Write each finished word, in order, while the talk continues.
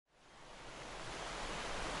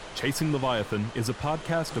Chasing Leviathan is a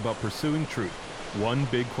podcast about pursuing truth, one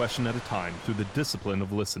big question at a time through the discipline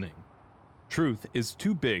of listening. Truth is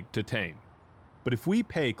too big to tame, but if we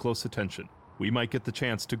pay close attention, we might get the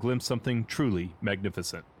chance to glimpse something truly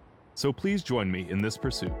magnificent. So please join me in this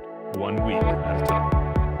pursuit, 1 week at a time.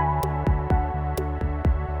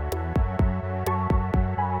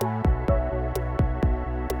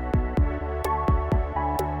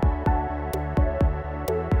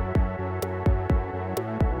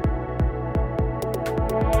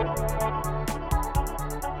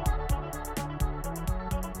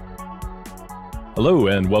 Hello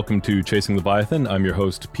and welcome to Chasing Leviathan. I'm your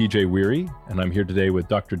host, PJ Weary, and I'm here today with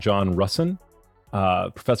Dr. John Russon,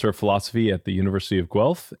 professor of philosophy at the University of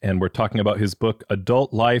Guelph, and we're talking about his book,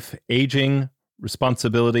 Adult Life, Aging,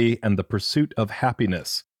 Responsibility, and the Pursuit of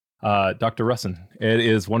Happiness. Dr. Russon, it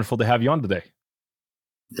is wonderful to have you on today.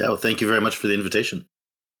 Yeah, well, thank you very much for the invitation.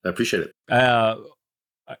 I appreciate it.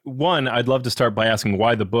 One, I'd love to start by asking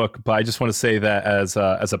why the book, but I just want to say that as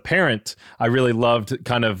a parent, I really loved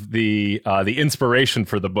kind of the inspiration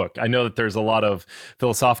for the book. I know that there's a lot of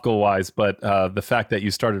philosophical wise, but the fact that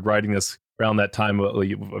you started writing this around that time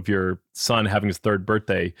of your son having his third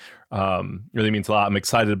birthday really means a lot. I'm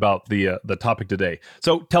excited about the topic today.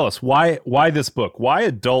 So tell us why this book? Why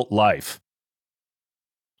Adult Life?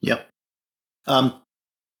 Yep. I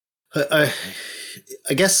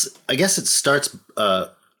guess it starts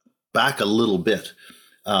back a little bit.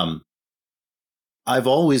 I've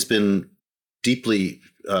always been deeply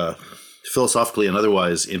philosophically and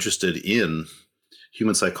otherwise interested in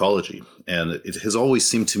human psychology, and it has always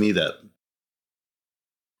seemed to me that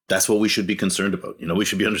that's what we should be concerned about. You know, we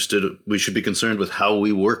should be concerned with how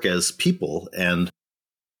we work as people, and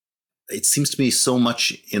it seems to me so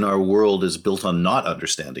much in our world is built on not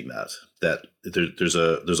understanding that there's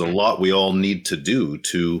a lot we all need to do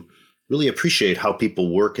to really appreciate how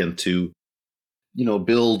people work and to, you know,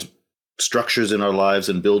 build structures in our lives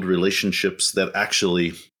and build relationships that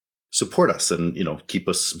actually support us and, you know, keep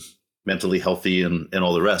us mentally healthy and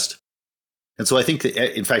all the rest. And so I think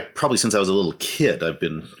that, in fact, probably since I was a little kid, I've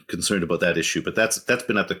been concerned about that issue, but that's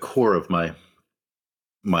been at the core of my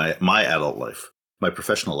adult life. My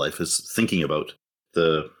professional life is thinking about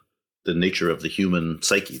the nature of the human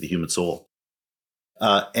psyche, the human soul.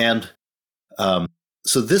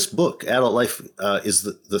 So this book, Adult Life, is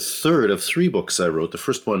the third of three books I wrote. The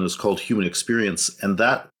first one is called Human Experience, and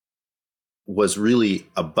that was really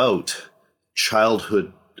about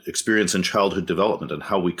childhood experience and childhood development and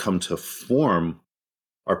how we come to form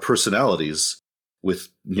our personalities with,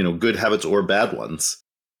 you know, good habits or bad ones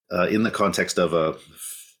in the context of a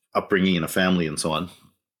upbringing in a family and so on.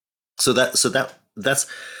 So that's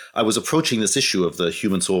I was approaching this issue of the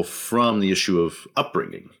human soul from the issue of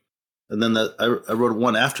upbringing. And then I wrote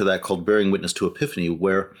one after that called Bearing Witness to Epiphany,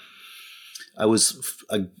 where I was,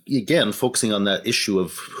 again, focusing on that issue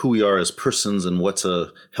of who we are as persons and what's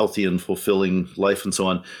a healthy and fulfilling life and so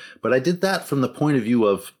on. But I did that from the point of view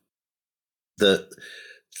of the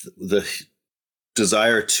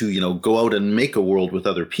desire to, you know, go out and make a world with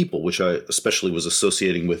other people, which I especially was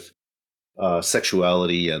associating with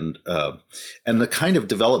sexuality and the kind of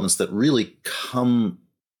developments that really come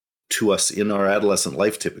to us in our adolescent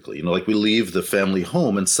life typically. You know, like we leave the family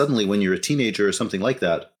home and suddenly when you're a teenager or something like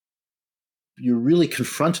that, you're really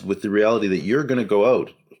confronted with the reality that you're going to go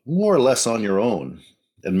out more or less on your own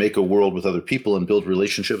and make a world with other people and build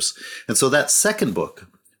relationships. And so that second book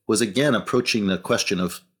was again approaching the question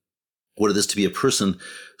of what it is to be a person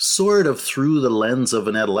sort of through the lens of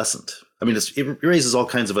an adolescent. I mean, it raises all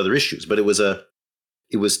kinds of other issues, but it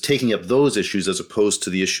was taking up those issues as opposed to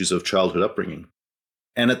the issues of childhood upbringing.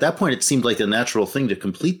 And at that point, it seemed like a natural thing to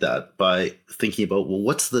complete that by thinking about, well,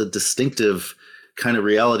 what's the distinctive kind of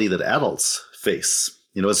reality that adults face?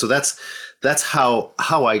 You know, so that's how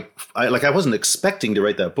I wasn't expecting to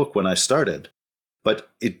write that book when I started, but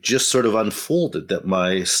it just sort of unfolded that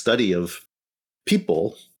my study of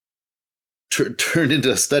people turned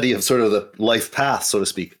into a study of sort of the life path, so to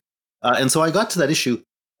speak. And so I got to that issue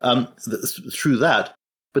through that.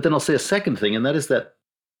 But then I'll say a second thing, and that is that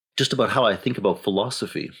just about how I think about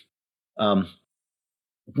philosophy.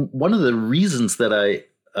 One of the reasons that I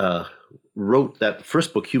wrote that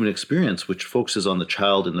first book, Human Experience, which focuses on the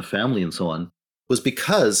child and the family and so on, was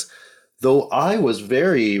because though I was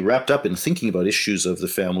very wrapped up in thinking about issues of the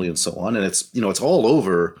family and so on, and it's all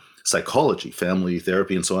over psychology, family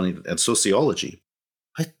therapy and so on, and sociology,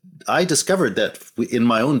 I discovered that in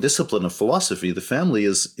my own discipline of philosophy, the family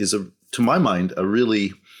is to my mind, a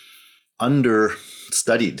really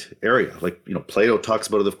understudied area. Like, you know, Plato talks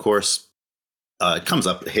about it, of course. It comes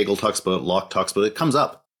up. Hegel talks about it. Locke talks about it. It comes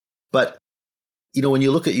up. But when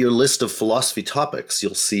you look at your list of philosophy topics,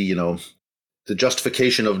 you'll see, the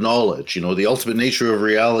justification of knowledge, the ultimate nature of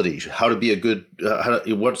reality, how to be a good,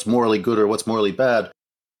 what's morally good or what's morally bad,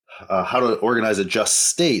 how to organize a just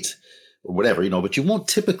state or whatever, but you won't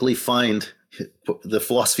typically find the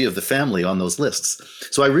philosophy of the family on those lists.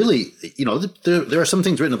 So I really, there are some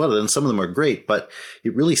things written about it and some of them are great, but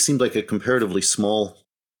it really seemed like a comparatively small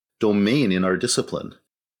domain in our discipline.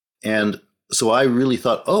 And so I really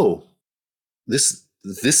thought, oh, this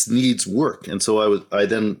needs work. And so I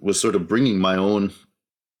then was sort of bringing my own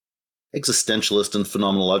existentialist and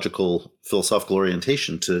phenomenological philosophical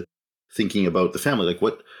orientation to thinking about the family. Like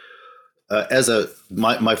what,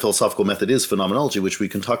 my philosophical method is phenomenology, which we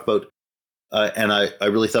can talk about. And I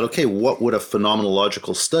really thought, okay, what would a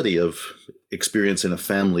phenomenological study of experience in a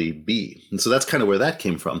family be? And so that's kind of where that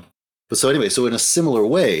came from. But so anyway, so in a similar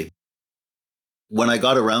way, when I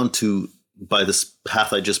got around to, by this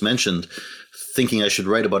path I just mentioned, thinking I should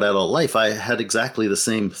write about adult life, I had exactly the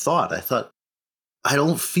same thought. I thought, I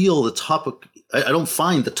don't find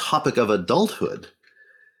the topic of adulthood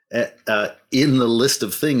in the list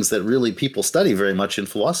of things that really people study very much in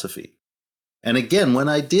philosophy. And again, when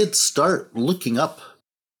I did start looking up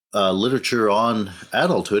literature on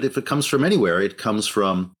adulthood, if it comes from anywhere, it comes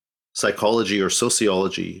from psychology or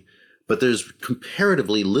sociology, but there's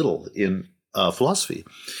comparatively little in philosophy.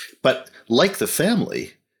 But like the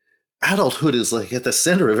family, adulthood is like at the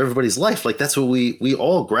center of everybody's life. Like that's what we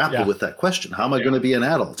all grapple with, that question. How am I going to be an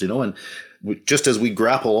adult? And just as we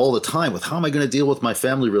grapple all the time with how am I going to deal with my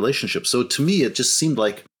family relationship? So to me, it just seemed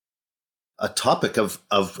like a topic of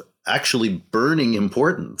actually burning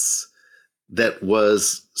importance that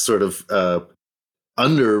was sort of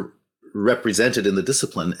underrepresented in the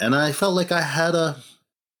discipline. And I felt like I had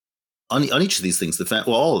on each of these things,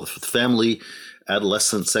 all of the family,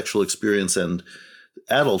 adolescent, sexual experience, and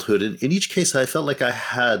adulthood. In each case, I felt like I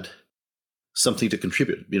had something to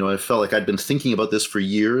contribute. I felt like I'd been thinking about this for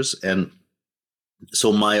years. And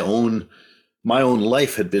so my own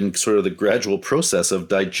life had been sort of the gradual process of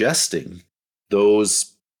digesting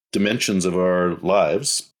those dimensions of our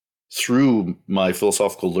lives through my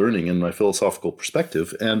philosophical learning and my philosophical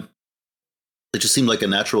perspective. And it just seemed like a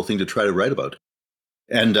natural thing to try to write about.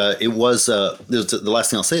 And it was, the last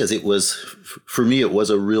thing I'll say is for me, it was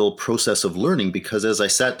a real process of learning, because as I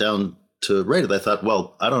sat down to write it, I thought,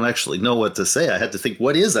 well, I don't actually know what to say. I had to think,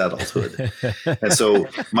 what is adulthood? And so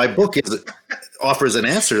my book offers an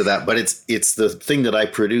answer to that, but it's the thing that I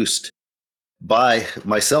produced by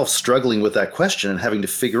myself struggling with that question and having to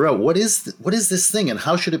figure out what is this thing and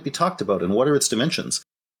how should it be talked about and what are its dimensions.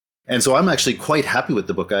 And so I'm actually quite happy with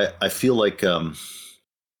the book. I feel like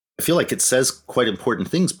it says quite important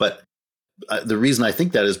things, but the reason I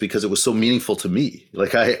think that is because it was so meaningful to me.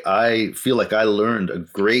 Like I feel like I learned a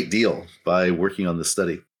great deal by working on this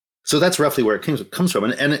study. So that's roughly where it comes from.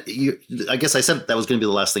 And I guess I said that was going to be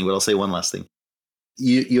the last thing, but I'll say one last thing.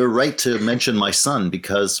 You're right to mention my son,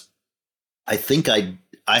 because I think I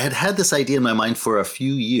had this idea in my mind for a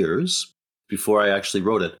few years before I actually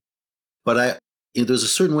wrote it. But there's a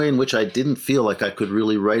certain way in which I didn't feel like I could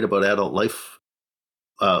really write about adult life.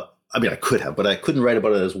 I mean, I could have, but I couldn't write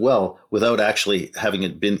about it as well without actually having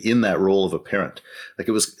it been in that role of a parent. Like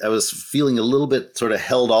I was feeling a little bit sort of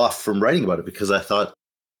held off from writing about it, because I thought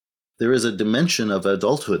there is a dimension of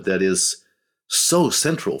adulthood that is so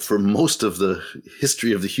central for most of the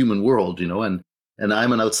history of the human world, and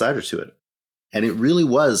I'm an outsider to it. And it really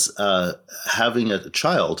was having a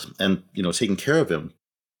child and, taking care of him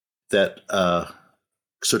that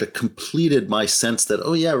sort of completed my sense that,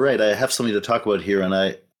 oh yeah, right, I have something to talk about here, and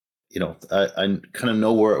I kind of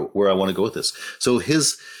know where I want to go with this. So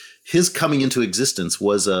his coming into existence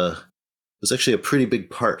was actually a pretty big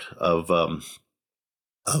part of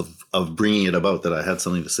bringing it about, that I had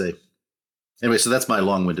something to say. Anyway, so that's my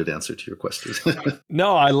long-winded answer to your question.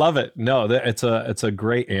 No, I love it. No, it's a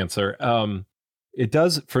great answer. It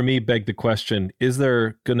does, for me, beg the question: is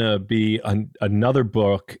there going to be another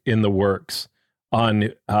book in the works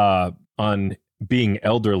on being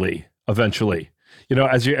elderly eventually?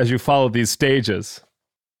 As you follow these stages.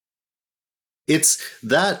 It's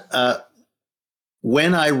that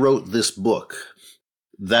when I wrote this book,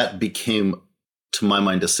 that became, to my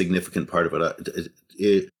mind, a significant part of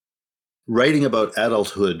it. Writing about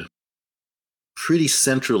adulthood pretty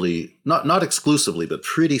centrally, not exclusively, but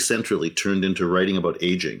pretty centrally turned into writing about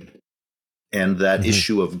aging, and that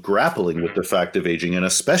issue of grappling with the fact of aging, and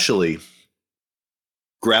especially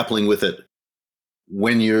grappling with it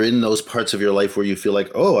when you're in those parts of your life where you feel like,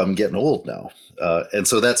 oh, I'm getting old now. And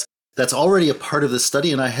so that's already a part of the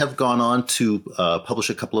study. And I have gone on to publish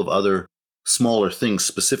a couple of other smaller things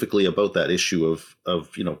specifically about that issue of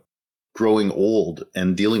growing old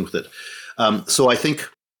and dealing with it. So I think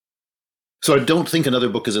so. I don't think another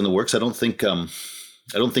book is in the works. I don't think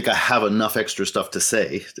I have enough extra stuff to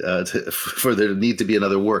say for there to need to be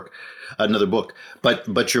another book.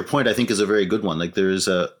 But your point, I think, is a very good one. Like there is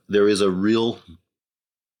a real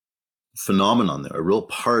phenomenon there, a real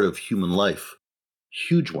part of human life,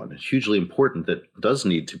 huge one, hugely important, that does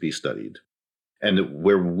need to be studied, and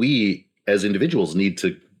where we as individuals need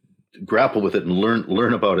to grapple with it and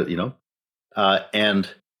learn about it. And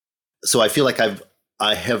so I feel like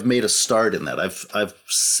I have made a start in that. I've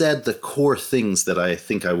said the core things that I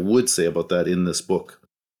think I would say about that in this book,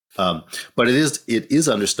 but it is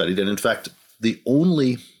understudied, and in fact, the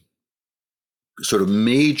only sort of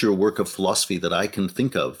major work of philosophy that I can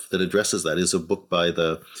think of that addresses that is a book by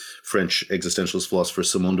the French existentialist philosopher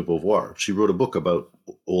Simone de Beauvoir. She wrote a book about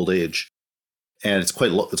old age, and it's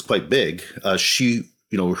quite big.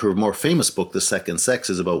 Her more famous book, The Second Sex,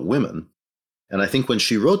 is about women. And I think when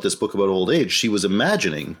she wrote this book about old age, she was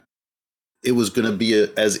imagining it was going to be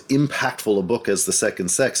as impactful a book as The Second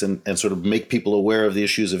Sex, and sort of make people aware of the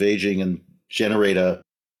issues of aging and generate a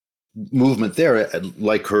movement there,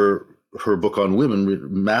 like her book on women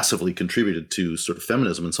massively contributed to sort of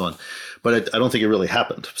feminism and so on. But I don't think it really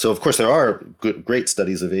happened. So, of course, there are great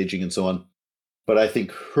studies of aging and so on. But I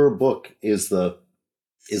think her book is the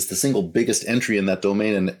single biggest entry in that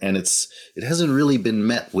domain, and it hasn't really been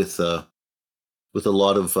met with a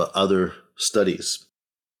lot of other studies.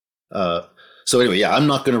 So anyway, yeah, I'm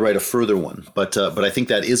not going to write a further one, but I think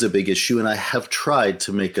that is a big issue, and I have tried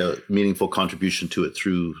to make a meaningful contribution to it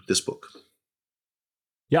through this book.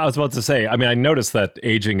 Yeah, I was about to say, I mean, I noticed that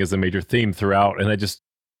aging is a major theme throughout, and I just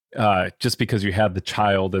because you had the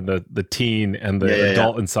child and the teen and the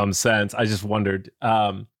adult in some sense, I just wondered.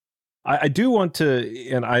 I do want to,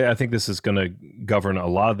 and I think this is going to govern a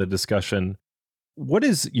lot of the discussion. What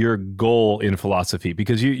is your goal in philosophy?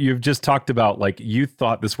 Because you've just talked about, like, you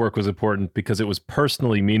thought this work was important because it was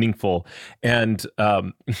personally meaningful, and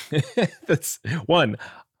that's one.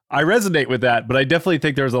 I resonate with that, but I definitely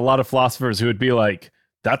think there's a lot of philosophers who would be like,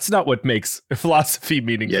 that's not what makes philosophy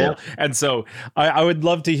meaningful. Yeah. And so I would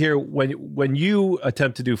love to hear when you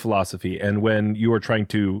attempt to do philosophy and when you are trying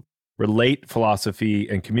to relate philosophy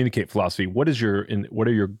and communicate philosophy, what is your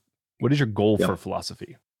goal for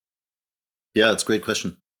philosophy? Yeah, that's a great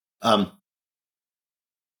question.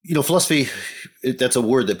 Philosophy, that's a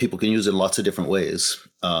word that people can use in lots of different ways.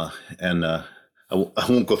 And I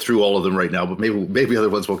won't go through all of them right now, but maybe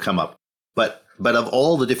other ones will come up. But of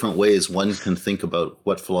all the different ways one can think about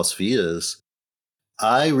what philosophy is,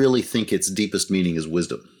 I really think its deepest meaning is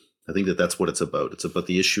wisdom. I think that's what it's about. It's about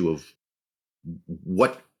the issue of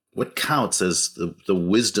what counts as the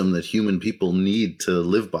wisdom that human people need to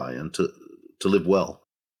live by and to live well.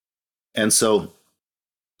 And so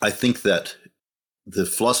I think that the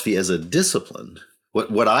philosophy as a discipline,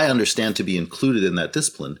 what I understand to be included in that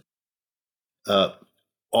discipline,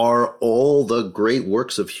 are all the great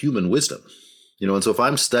works of human wisdom. And so if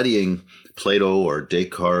I'm studying Plato or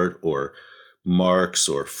Descartes or Marx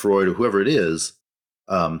or Freud or whoever it is,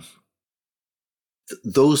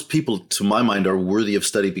 those people, to my mind, are worthy of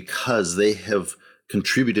study because they have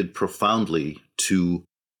contributed profoundly to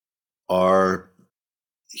our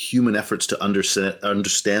human efforts to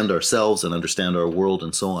understand ourselves and understand our world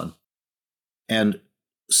and so on. And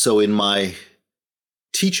so in my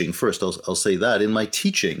teaching, first, I'll say that in my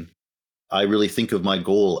teaching, I really think of my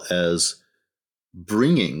goal as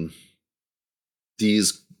bringing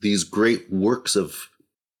these great works of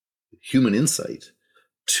human insight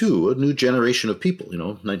to a new generation of people,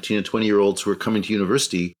 19 and 20-year-olds who are coming to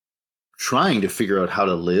university trying to figure out how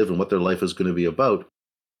to live and what their life is going to be about.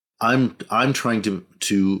 I'm trying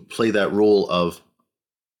to play that role of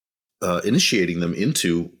initiating them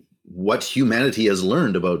into what humanity has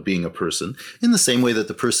learned about being a person, in the same way that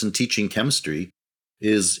the person teaching chemistry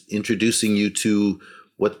is introducing you to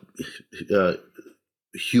what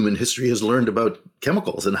human history has learned about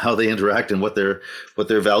chemicals and how they interact and what their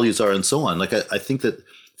values are and so on. Like I think that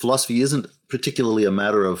philosophy isn't particularly a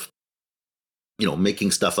matter of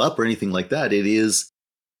making stuff up or anything like that. It is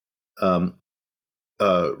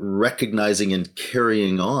recognizing and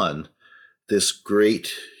carrying on this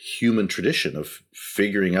great human tradition of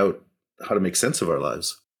figuring out how to make sense of our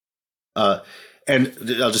lives. And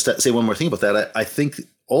I'll just say one more thing about that. I think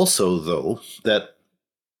also, though, that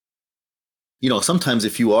sometimes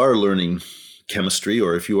if you are learning chemistry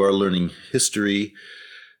or if you are learning history,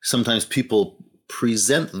 sometimes people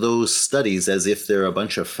present those studies as if they're a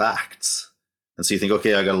bunch of facts. And so you think,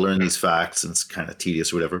 okay, I got to learn these facts, and it's kind of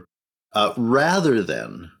tedious or whatever. Rather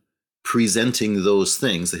than presenting those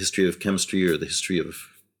things, the history of chemistry or the history of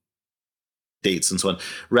dates and so on,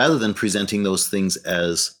 rather than presenting those things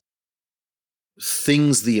as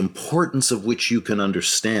things the importance of which you can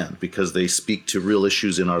understand because they speak to real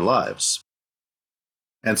issues in our lives.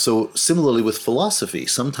 And so similarly with philosophy,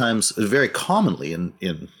 sometimes, very commonly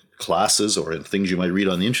in classes or in things you might read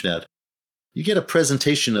on the internet, you get a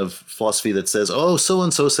presentation of philosophy that says, oh,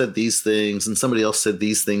 so-and-so said these things and somebody else said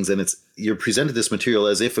these things. And you're presented this material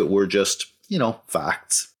as if it were just,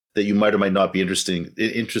 facts that you might or might not be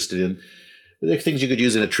interested in. They're things you could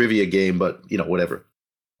use in a trivia game, but, whatever.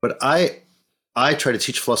 But I try to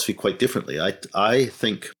teach philosophy quite differently. I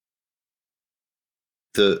think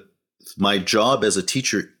my job as a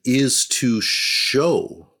teacher is to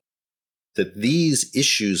show that these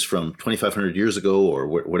issues from 2,500 years ago or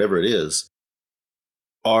whatever it is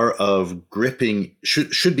are of gripping,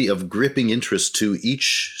 should be of gripping interest to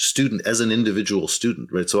each student as an individual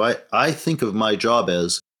student, right? So I think of my job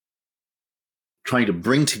as trying to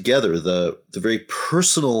bring together the very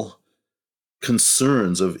personal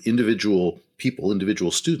concerns of individual people,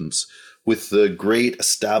 individual students, with the great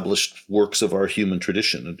established works of our human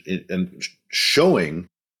tradition, and showing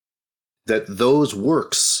that those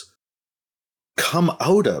works come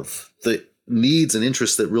out of the needs and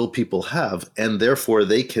interests that real people have, and therefore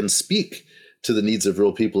they can speak to the needs of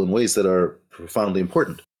real people in ways that are profoundly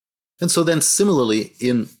important. And so then similarly,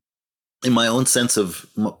 in my own sense of,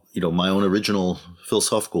 my own original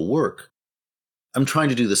philosophical work, I'm trying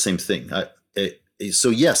to do the same thing. So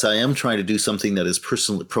yes, I am trying to do something that is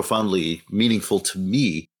personally, profoundly meaningful to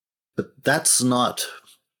me, but that's not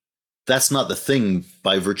the thing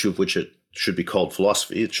by virtue of which it should be called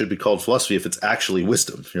philosophy. It should be called philosophy if it's actually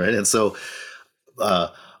wisdom, right? And so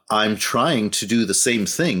I'm trying to do the same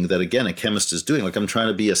thing that, again, a chemist is doing. Like, I'm trying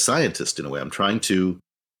to be a scientist in a way. I'm trying to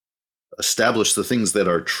establish the things that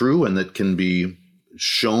are true and that can be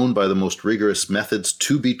shown by the most rigorous methods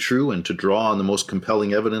to be true, and to draw on the most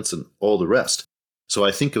compelling evidence and all the rest. So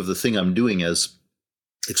I think of the thing I'm doing as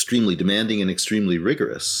extremely demanding and extremely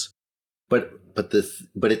rigorous, but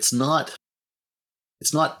it's not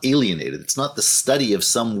alienated. It's not the study of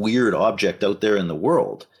some weird object out there in the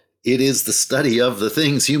world. It is the study of the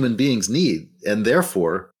things human beings need, and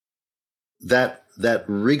therefore that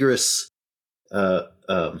rigorous,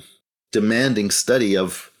 demanding study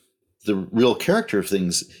of the real character of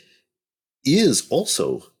things is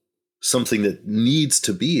also something that needs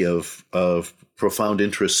to be of profound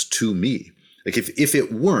interest to me. Like, if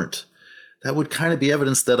it weren't, that would kind of be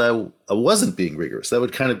evidence that I wasn't being rigorous. That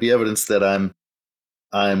would kind of be evidence that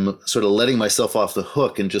I'm sort of letting myself off the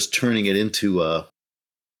hook and just turning it into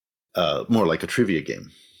more like a trivia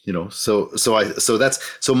game, So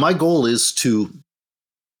my goal is to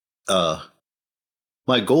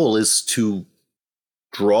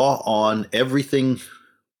draw on everything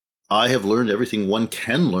I have learned, everything one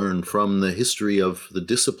can learn from the history of the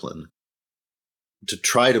discipline, to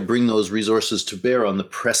try to bring those resources to bear on the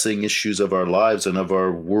pressing issues of our lives and of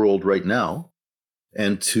our world right now,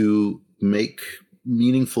 and to make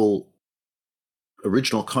meaningful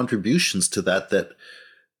original contributions to that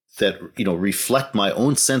reflect my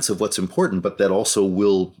own sense of what's important, but that also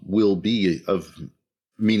will be of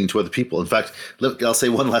meaning to other people. In fact, I'll say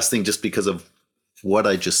one last thing just because of what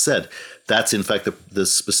I just said. That's in fact the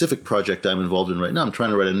specific project I'm involved in right now. I'm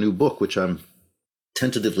trying to write a new book, which I'm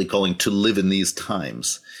tentatively calling To Live in These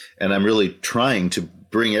Times. And I'm really trying to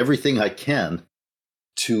bring everything I can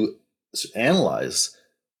to analyze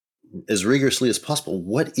as rigorously as possible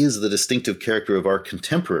what is the distinctive character of our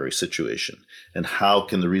contemporary situation, and how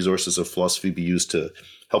can the resources of philosophy be used to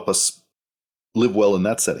help us live well in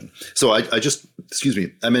that setting. So I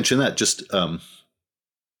mentioned that just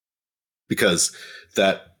because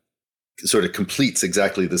that sort of completes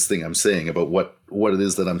exactly this thing I'm saying about what it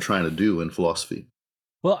is that I'm trying to do in philosophy.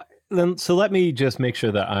 Well, then, so let me just make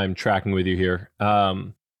sure that I'm tracking with you here.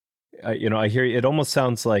 I hear you. It almost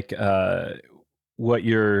sounds like what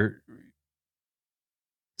you're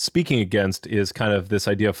speaking against is kind of this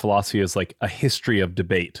idea of philosophy as like a history of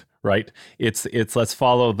debate, right? It's let's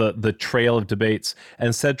follow the trail of debates, and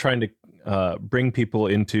instead trying to bring people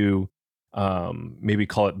into maybe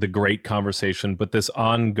call it the great conversation, but this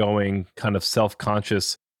ongoing kind of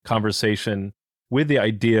self-conscious conversation with the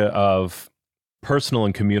idea of personal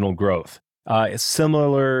and communal growth. It's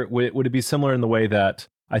similar. Would it be similar in the way that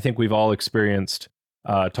I think we've all experienced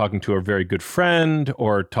talking to a very good friend,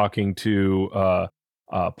 or talking to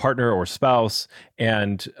a partner or spouse,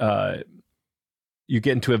 and you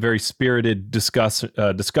get into a very spirited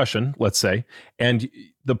discussion, let's say, and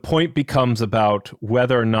the point becomes about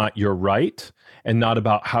whether or not you're right, and not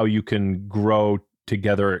about how you can grow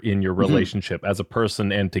together in your relationship as a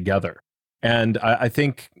person and together. And I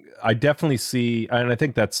think I definitely see, and I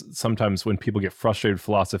think that's sometimes when people get frustrated with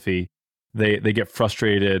philosophy, they get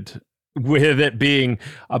frustrated with it being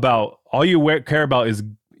about all you care about is,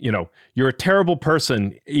 you're a terrible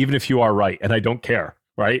person, even if you are right, and I don't care,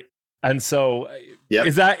 right? And so, Yep.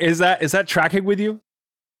 is that tracking with you?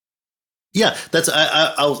 Yeah,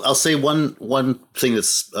 I'll say one thing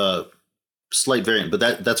that's slight variant, but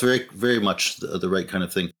that's very very much the right kind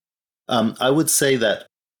of thing. I would say that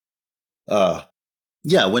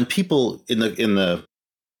when people in the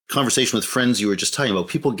conversation with friends you were just talking about,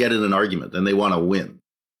 people get in an argument and they want to win.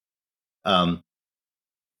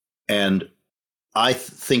 And I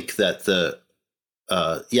think that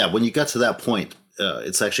when you got to that point,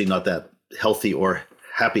 it's actually not that healthy or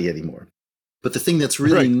happy anymore. But the thing that's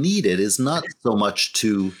really needed is not so much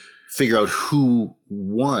to figure out who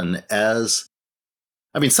won as,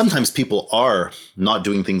 I mean, sometimes people are not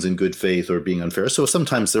doing things in good faith or being unfair. So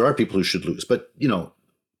sometimes there are people who should lose. But,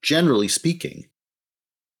 generally speaking,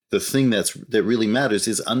 the thing that really matters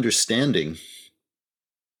is understanding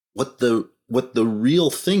what the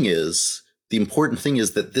real thing is. The important thing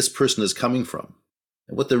is that this person is coming from,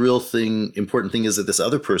 and what the important thing is that this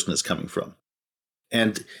other person is coming from.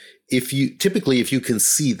 And if you can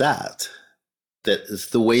see that is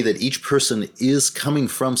the way that each person is coming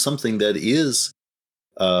from something that is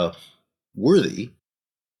worthy,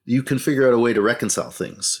 you can figure out a way to reconcile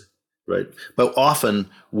things, right? But often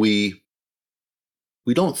we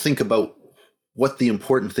don't think about what the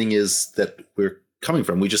important thing is that we're coming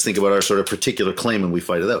from. We just think about our sort of particular claim and we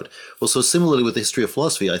fight it out. Well, so similarly with the history of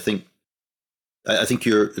philosophy, I think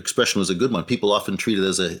your expression was a good one. People often treat it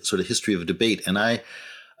as a sort of history of debate, and I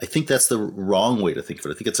think that's the wrong way to think of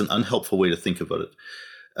it. I think it's an unhelpful way to think about it.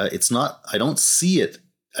 It's not. I don't see it.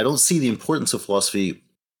 I don't see the importance of philosophy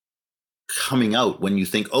coming out when you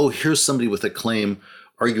think, oh, here's somebody with a claim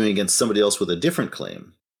arguing against somebody else with a different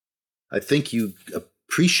claim. I think you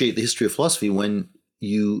appreciate the history of philosophy when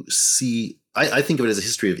you see. I think of it as a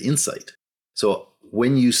history of insight. So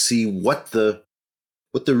when you see what the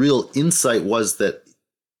real insight was that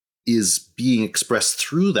is being expressed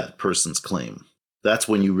through that person's claim, that's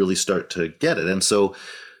when you really start to get it. And so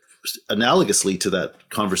analogously to that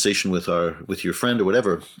conversation with your friend or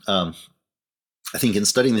whatever, I think in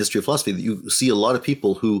studying the history of philosophy, you see a lot of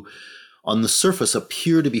people who on the surface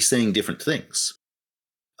appear to be saying different things.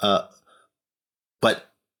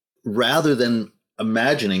 But rather than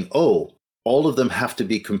imagining, oh, all of them have to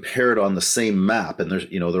be compared on the same map and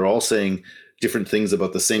they're all saying different things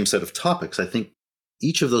about the same set of topics, I think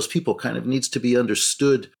each of those people kind of needs to be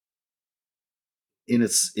understood in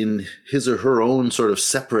his or her own sort of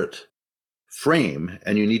separate frame.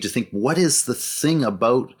 And you need to think, what is the thing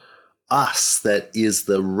about us that is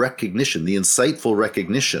the recognition, the insightful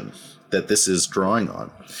recognition that this is drawing on?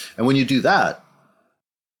 And when you do that,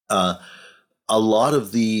 a lot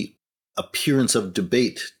of the appearance of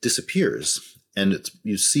debate disappears, and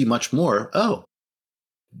you see much more,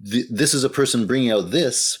 this is a person bringing out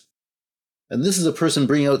this, and this is a person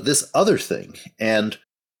bringing out this other thing. And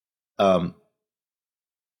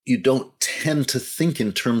you don't tend to think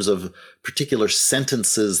in terms of particular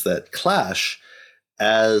sentences that clash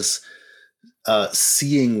as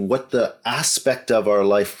seeing what the aspect of our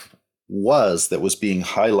life was that was being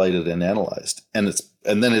highlighted and analyzed.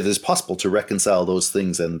 And then it is possible to reconcile those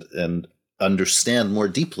things and understand more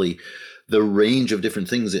deeply the range of different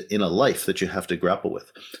things in a life that you have to grapple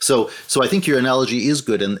with. So I think your analogy is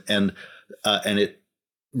good, and it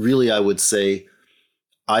really, I would say,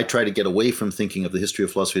 I try to get away from thinking of the history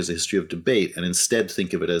of philosophy as a history of debate, and instead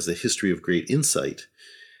think of it as the history of great insight.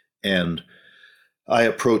 And I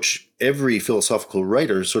approach every philosophical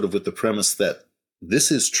writer sort of with the premise that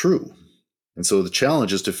this is true, and so the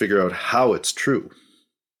challenge is to figure out how it's true,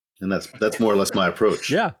 and that's more or less my approach.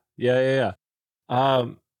 Yeah.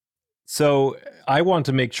 So I want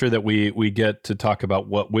to make sure that we get to talk about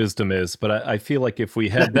what wisdom is, but I feel like if we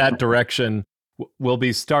head that direction, we'll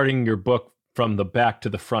be starting your book from the back to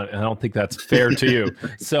the front, and I don't think that's fair to you.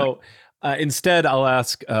 So instead, I'll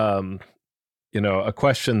ask, a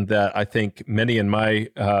question that I think many in my,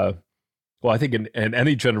 I think in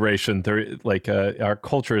any generation, our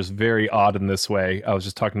culture is very odd in this way. I was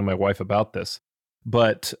just talking to my wife about this,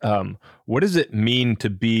 but what does it mean to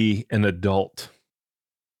be an adult?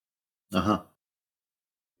 I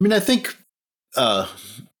mean, I think the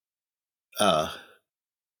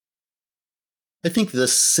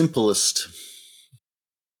simplest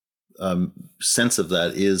sense of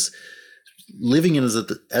that is living as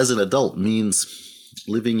an adult means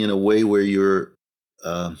living in a way where you're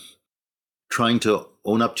trying to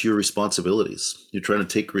own up to your responsibilities. You're trying to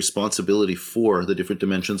take responsibility for the different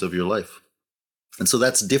dimensions of your life. And so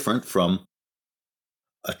that's different from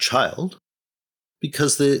a child,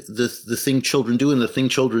 because the thing children do and the thing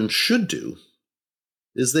children should do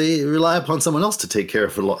is they rely upon someone else to take care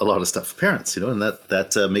of a lot of stuff, parents, and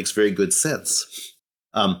that makes very good sense.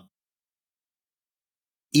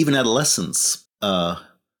 Even adolescents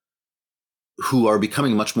who are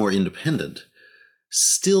becoming much more independent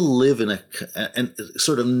still live and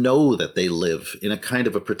sort of know that they live in a kind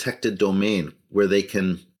of a protected domain where they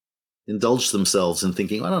can indulge themselves in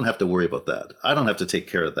thinking, I don't have to worry about that. I don't have to take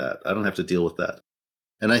care of that. I don't have to deal with that.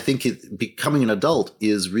 And I think becoming an adult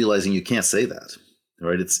is realizing you can't say that,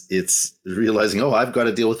 right? It's realizing, I've got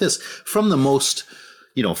to deal with this, from the most,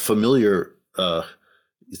 familiar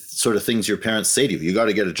sort of things your parents say to you. You got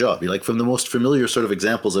to get a job. You're like, from the most familiar sort of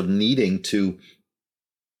examples of needing to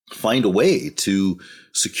find a way to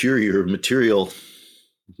secure your material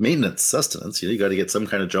maintenance, sustenance. You got to get some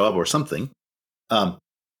kind of job or something.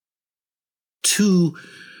 To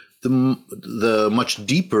the much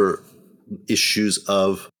deeper issues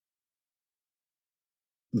of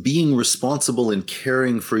being responsible in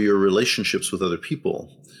caring for your relationships with other people,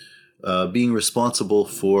 being responsible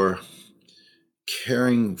for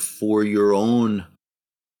caring for your own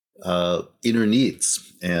inner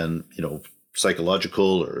needs and,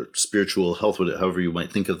 psychological or spiritual health, however you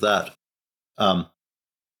might think of that.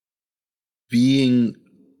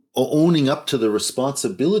 Owning up to the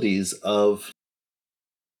responsibilities of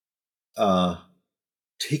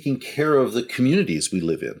taking care of the communities we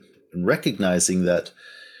live in, and recognizing that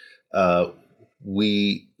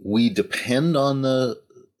we depend on the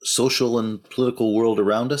social and political world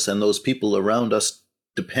around us, and those people around us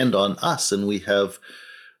depend on us, and we have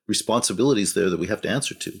responsibilities there that we have to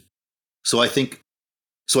answer to. So I think,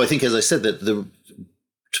 as I said, that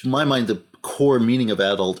to my mind, the core meaning of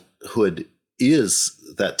adulthood is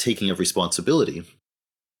that taking of responsibility.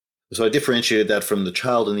 So I differentiated that from the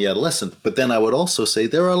child and the adolescent. But then I would also say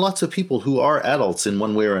there are lots of people who are adults in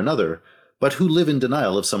one way or another, but who live in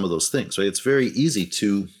denial of some of those things, right? It's very easy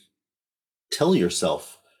to tell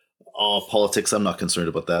yourself, politics, I'm not concerned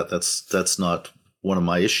about that. That's not one of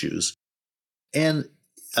my issues. And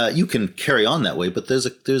you can carry on that way, but there's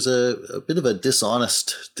a bit of a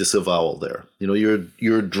dishonest disavowal there.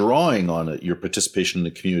 You're drawing on it, your participation in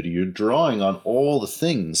the community. You're drawing on all the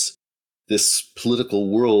things this political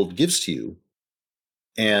world gives to you,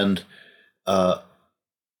 and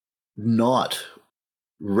not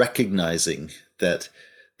recognizing that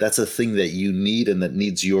that's a thing that you need and that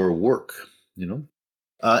needs your work.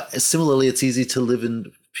 Similarly, it's easy to live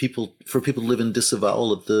in for people to live in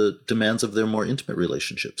disavowal of the demands of their more intimate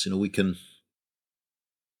relationships. We can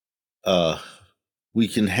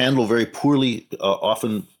handle very poorly,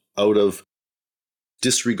 often out of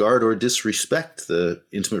disregard or disrespect, the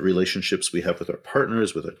intimate relationships we have with our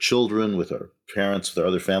partners, with our children, with our parents, with our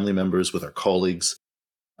other family members, with our colleagues.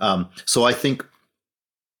 So I think,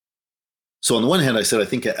 on the one hand, I said, I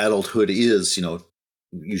think adulthood is,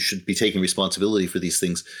 you should be taking responsibility for these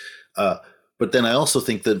things. But then I also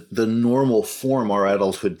think that the normal form our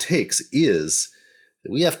adulthood takes is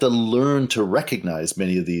that we have to learn to recognize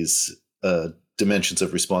many of these dimensions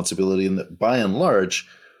of responsibility, and that by and large,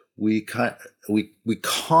 we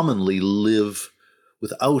commonly live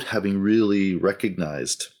without having really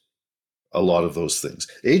recognized a lot of those things.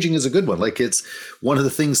 Aging is a good one. Like, it's one of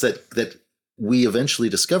the things that we eventually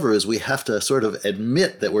discover is we have to sort of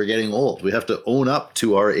admit that we're getting old. We have to own up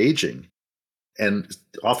to our aging. And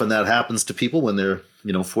often that happens to people when they're,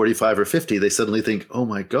 45 or 50. They suddenly think, oh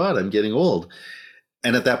my God, I'm getting old.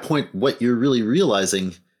 And at that point, what you're really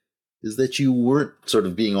realizing is that you weren't sort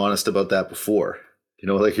of being honest about that before.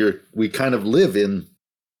 We kind of live in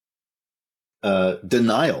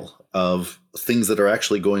denial of things that are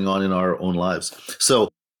actually going on in our own lives. So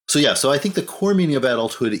I think the core meaning of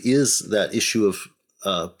adulthood is that issue of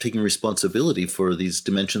taking responsibility for these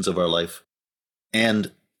dimensions of our life.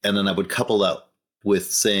 And then I would couple that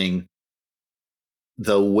with saying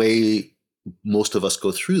the way most of us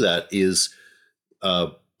go through that is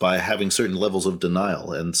by having certain levels of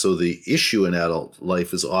denial. And so the issue in adult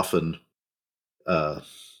life is often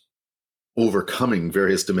overcoming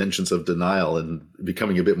various dimensions of denial and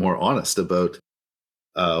becoming a bit more honest about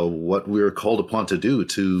what we're called upon to do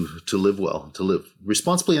to live well, to live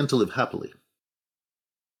responsibly, and to live happily.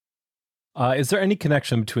 Is there any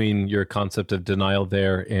connection between your concept of denial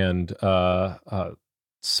there and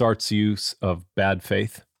Sartre's use of bad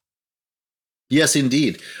faith? Yes,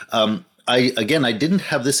 indeed. I didn't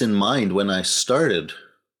have this in mind when I started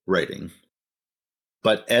writing,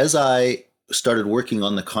 but as I started working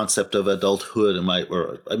on the concept of adulthood,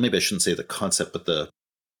 or maybe I shouldn't say the concept, but the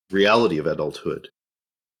reality of adulthood,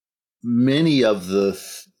 many of the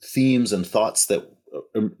themes and thoughts that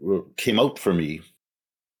came out for me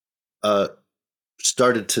uh,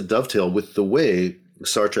 started to dovetail with the way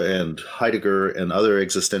Sartre and Heidegger and other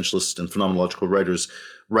existentialist and phenomenological writers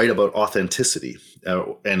write about authenticity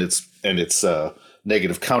and its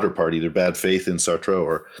negative counterpart, either bad faith in Sartre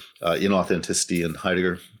or inauthenticity in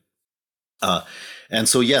Heidegger. And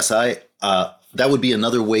so, yes, I that would be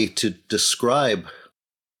another way to describe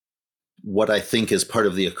what I think is part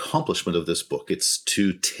of the accomplishment of this book. It's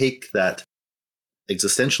to take that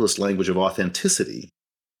existentialist language of authenticity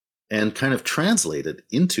and kind of translate it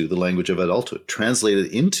into the language of adulthood, translate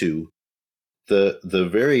it into the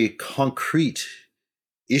very concrete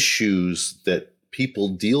issues that people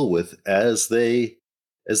deal with as they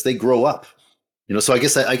grow up. So I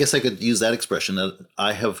guess I could use that expression, that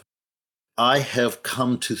I have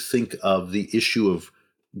come to think of the issue of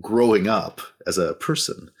growing up as a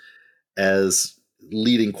person as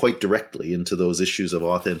leading quite directly into those issues of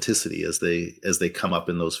authenticity as they come up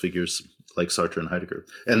in those figures like Sartre and Heidegger.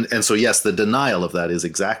 And so, yes, the denial of that is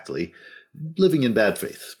exactly living in bad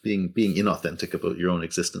faith, being inauthentic about your own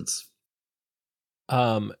existence.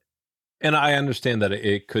 And I understand that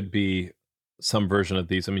it could be some version of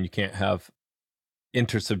these. I mean, you can't have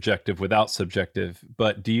intersubjective without subjective,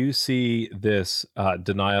 but do you see this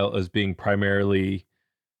denial as being primarily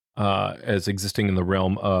as existing in the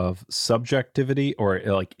realm of subjectivity or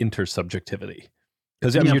like intersubjectivity?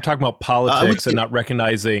 Because I mean, Yeah. you're talking about politics and not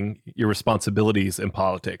recognizing your responsibilities in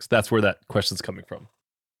politics. That's where that question's coming from.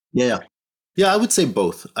 Yeah. I would say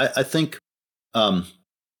both. I think on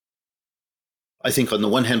the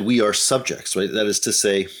one hand, we are subjects, right? That is to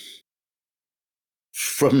say,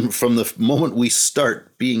 from the moment we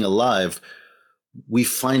start being alive, we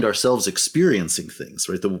find ourselves experiencing things,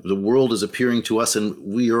 right? The world is appearing to us, and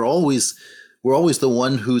we're always the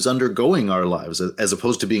one who's undergoing our lives, as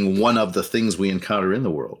opposed to being one of the things we encounter in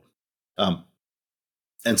the world.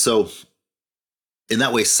 And so, in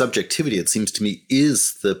that way, subjectivity, it seems to me,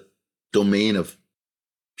 is the domain of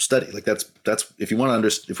study. Like that's if we want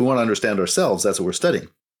to understand ourselves, that's what we're studying.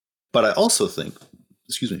 But I also think,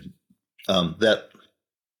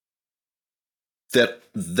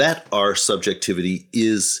 that our subjectivity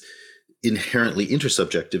is inherently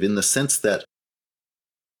intersubjective, in the sense that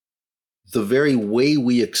the very way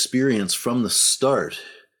we experience from the start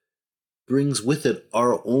brings with it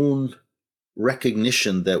our own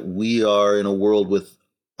recognition that we are in a world with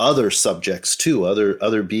other subjects too,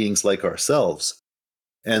 other beings like ourselves.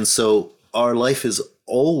 And so our life is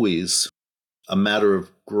always a matter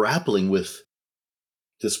of grappling with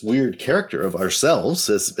this weird character of ourselves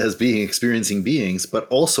as being experiencing beings, but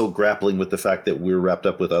also grappling with the fact that we're wrapped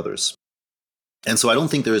up with others. And so I don't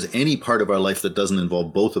think there is any part of our life that doesn't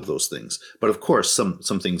involve both of those things. But of course, some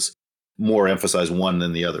things more emphasize one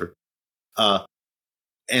than the other.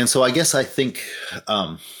 And so I guess I think,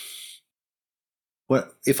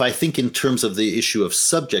 if I think in terms of the issue of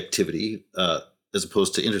subjectivity as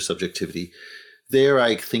opposed to intersubjectivity, there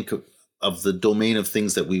I think of the domain of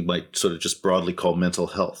things that we might sort of just broadly call mental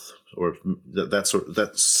health, or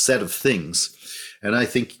that set of things. And I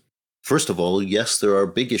think, first of all, yes, there are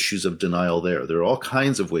big issues of denial there. There are all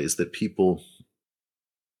kinds of ways that people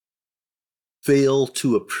fail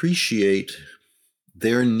to appreciate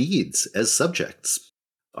their needs as subjects.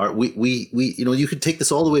 You could take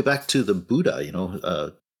this all the way back to the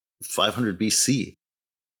Buddha, 500 BC.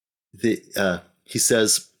 He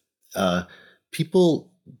says people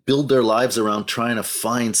build their lives around trying to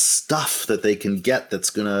find stuff that they can get that's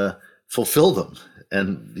going to fulfill them.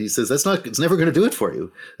 And he says it's never going to do it for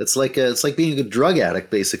you. It's like being a drug addict.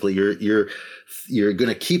 Basically, you're going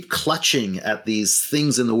to keep clutching at these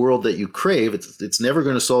things in the world that you crave. It's never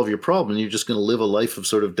going to solve your problem. You're just going to live a life of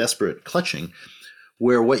sort of desperate clutching,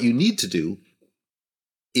 where what you need to do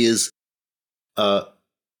is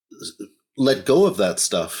let go of that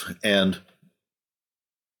stuff and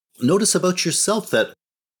notice about yourself that,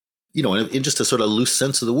 in just a sort of loose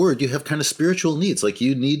sense of the word, you have kind of spiritual needs. Like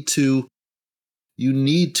you need to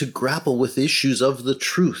grapple with issues of the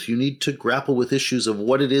truth. You need to grapple with issues of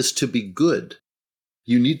what it is to be good.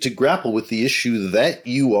 You need to grapple with the issue that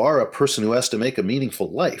you are a person who has to make a meaningful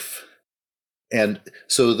life. And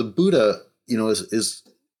so the Buddha, is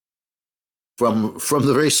from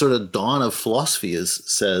the very sort of dawn of philosophy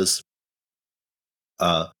says,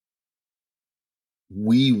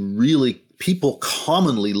 people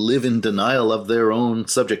commonly live in denial of their own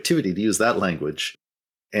subjectivity, to use that language.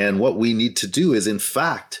 And what we need to do is, in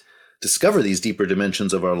fact, discover these deeper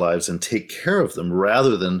dimensions of our lives and take care of them,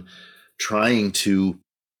 rather than trying to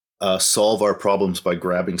solve our problems by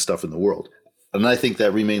grabbing stuff in the world. And I think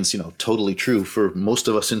that remains, totally true for most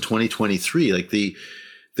of us in 2023. Like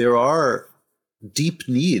there are deep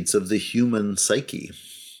needs of the human psyche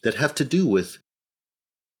that have to do with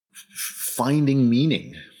finding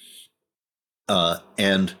meaning.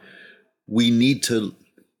 And we need to,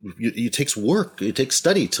 it takes work, it takes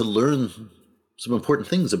study to learn some important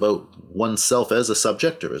things about oneself as a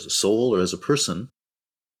subject or as a soul or as a person,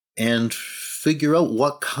 and figure out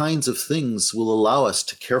what kinds of things will allow us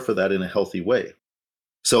to care for that in a healthy way.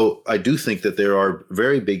 So I do think that there are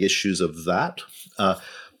very big issues of that.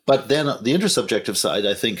 But then the intersubjective side,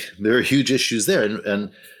 I think there are huge issues there.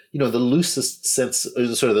 And the loosest sense,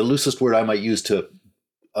 sort of the loosest word I might use to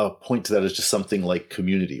point to that is just something like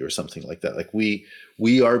community or something like that. Like we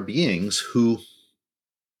are beings who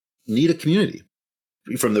need a community,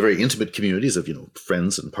 from the very intimate communities of,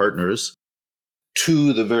 friends and partners,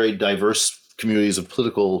 to the very diverse communities of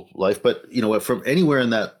political life. But, from anywhere in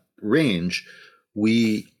that range,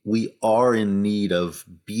 we are in need of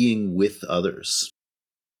being with others.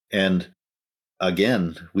 And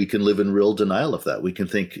again, we can live in real denial of that. We can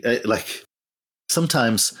think, like,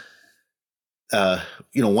 sometimes,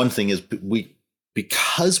 one thing is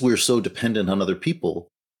because we're so dependent on other people,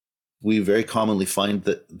 we very commonly find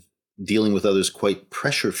that dealing with others quite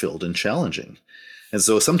pressure filled and challenging. And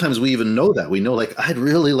so sometimes we even know that. We know, like, I'd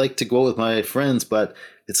really like to go with my friends, but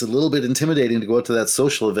it's a little bit intimidating to go out to that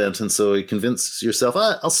social event. And so you convince yourself,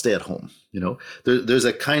 I'll stay at home. There's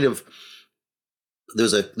a kind of,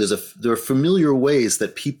 there are familiar ways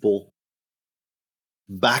that people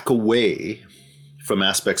back away from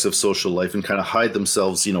aspects of social life and kind of hide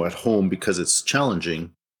themselves, at home because it's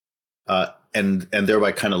challenging, and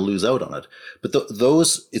thereby kind of lose out on it. But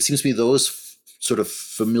it seems to me those sort of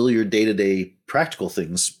familiar day-to-day practical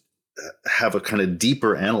things have a kind of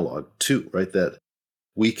deeper analog too, right? That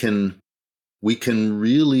we can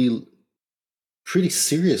really pretty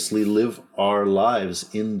seriously live our lives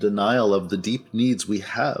in denial of the deep needs we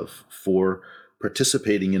have for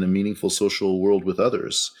participating in a meaningful social world with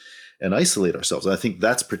others, and isolate ourselves. And I think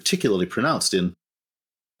that's particularly pronounced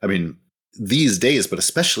these days, but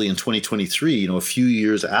especially in 2023, a few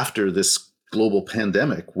years after this global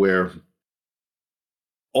pandemic, where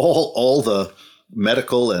all the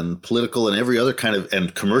medical and political and every other kind of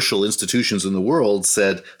and commercial institutions in the world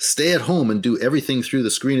said, stay at home and do everything through the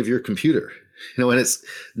screen of your computer. And it's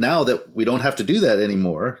now that we don't have to do that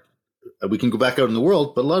anymore. We can go back out in the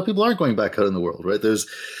world, but a lot of people aren't going back out in the world, right?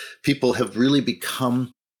 People have really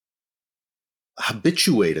become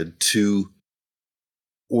habituated to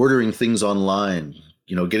ordering things online,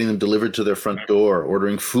 getting them delivered to their front door,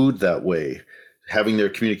 ordering food that way, having their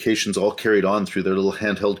communications all carried on through their little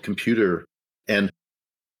handheld computer. And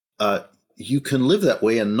you can live that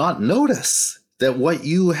way and not notice that what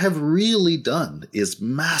you have really done is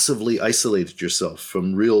massively isolated yourself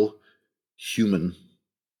from real human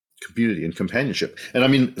community and companionship.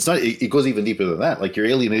 And it goes even deeper than that. Like, you're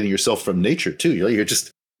alienating yourself from nature too. You're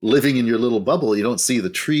just living in your little bubble. You don't see the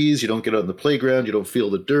trees, you don't get out in the playground, you don't feel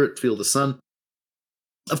the dirt, feel the sun.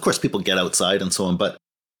 Of course, people get outside and so on, but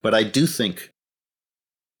I do think,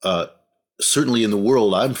 certainly in the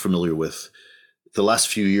world I'm familiar with, the last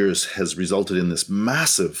few years has resulted in this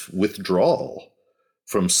massive withdrawal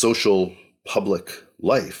from social public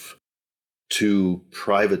life to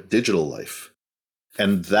private digital life.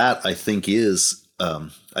 And that, I think,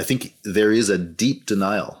 I think there is a deep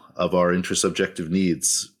denial of our intersubjective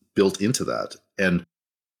needs built into that. And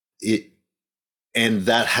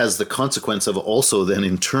that has the consequence of also then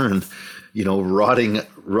in turn, rotting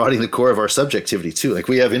the core of our subjectivity too. Like,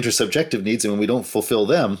 we have intersubjective needs, and when we don't fulfill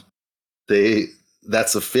them,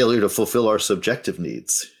 that's a failure to fulfill our subjective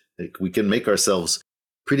needs. Like, we can make ourselves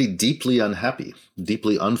pretty deeply unhappy,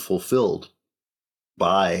 deeply unfulfilled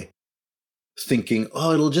by thinking,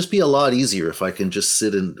 it'll just be a lot easier if I can just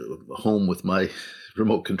sit in home with my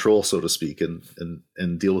remote control, so to speak, and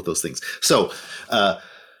deal with those things. So I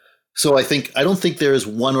don't think there is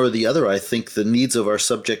one or the other. I think the needs of our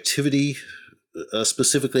subjectivity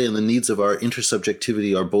specifically and the needs of our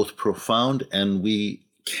intersubjectivity are both profound, and we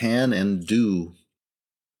can and do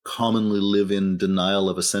commonly live in denial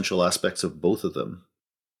of essential aspects of both of them.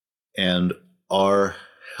 And our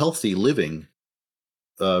healthy living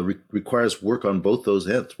requires work on both those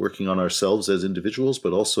ends, working on ourselves as individuals,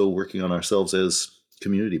 but also working on ourselves as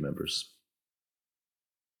community members.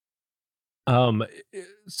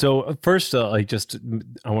 So first, I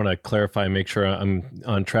want to clarify and make sure I'm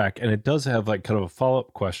on track. And it does have like kind of a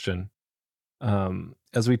follow-up question.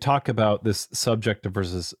 As we talk about this subjective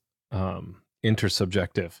versus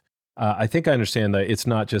intersubjective, I think I understand that it's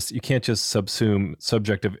not just, you can't just subsume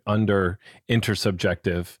subjective under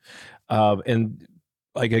intersubjective. And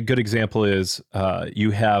like a good example is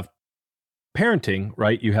you have parenting,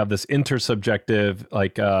 right? You have this intersubjective,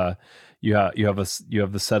 like you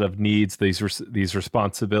have the set of needs, these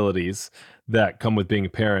responsibilities that come with being a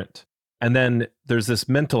parent, and then there's this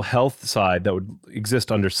mental health side that would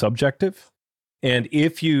exist under subjective. And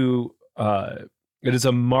if you, it is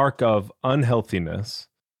a mark of unhealthiness,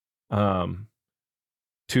 um,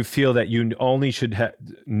 to feel that you only should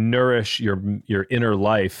nourish your inner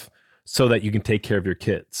life so that you can take care of your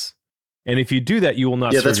kids. And if you do that, you will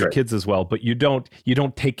not Yeah, serve that's your right. kids as well. But you don't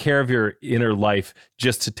take care of your inner life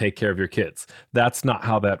just to take care of your kids. That's not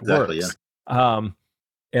how that Exactly. Yeah. works.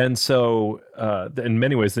 And so, in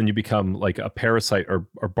many ways, then you become like a parasite or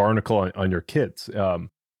barnacle on your kids.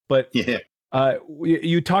 But Yeah.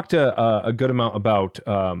 you talked a good amount about,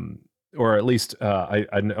 or at least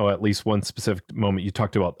I know at least one specific moment you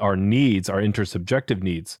talked about our needs, our intersubjective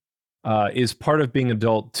needs. Is part of being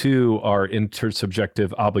adult too our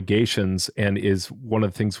intersubjective obligations, and is one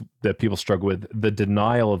of the things that people struggle with, the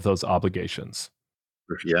denial of those obligations.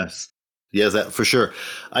 Yes. Yes, that for sure.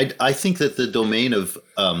 I think that the domain of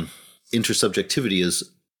intersubjectivity is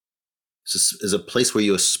a place where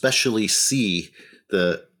you especially see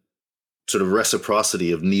the sort of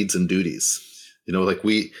reciprocity of needs and duties. Like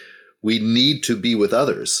we need to be with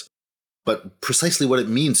others, but precisely what it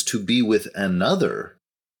means to be with another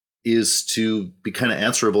is to be kind of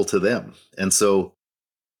answerable to them. And so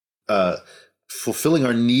uh, fulfilling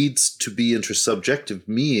our needs to be intersubjective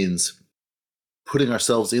means putting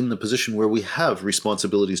ourselves in the position where we have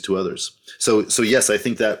responsibilities to others. So yes, I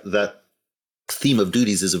think that theme of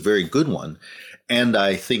duties is a very good one. And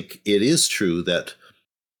I think it is true that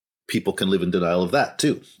people can live in denial of that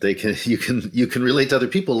too. You can relate to other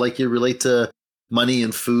people like you relate to money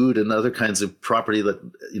and food and other kinds of property that,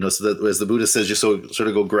 so that as the Buddha says, you sort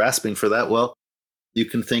of go grasping for that. Well, you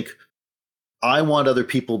can think, I want other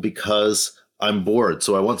people because I'm bored,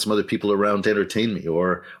 so I want some other people around to entertain me,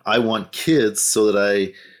 or I want kids so that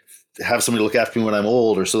I have somebody to look after me when I'm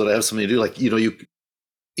old, or so that I have something to do. Like,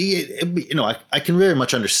 I can very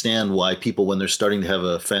much understand why people, when they're starting to have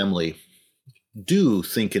a family, do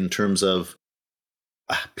think in terms of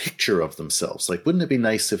a picture of themselves. Like, wouldn't it be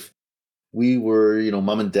nice if we were,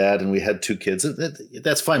 mom and dad, and we had two kids?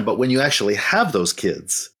 That's fine. But when you actually have those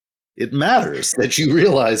kids, it matters that you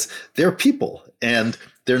realize they're people, and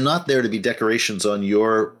they're not there to be decorations on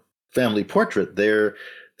your family portrait. They're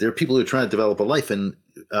people who are trying to develop a life, and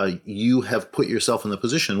you have put yourself in the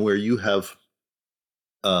position where you have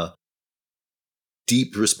uh,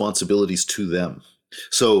 deep responsibilities to them.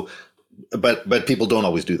 So, but people don't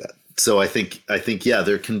always do that. So I think yeah,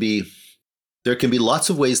 there can be lots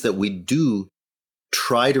of ways that we do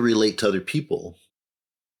try to relate to other people,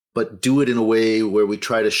 but do it in a way where we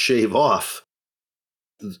try to shave off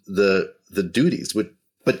the duties.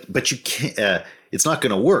 But you can't. It's not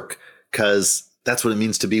going to work, because that's what it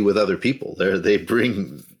means to be with other people. They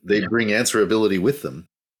bring answerability with them.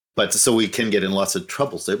 But so we can get in lots of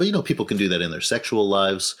troubles there. But people can do that in their sexual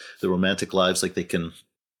lives, their romantic lives. Like you can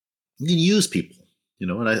use people.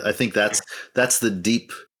 And I think that's the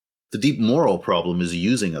deep moral problem, is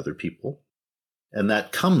using other people, and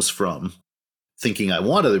that comes from thinking I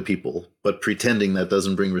want other people, but pretending that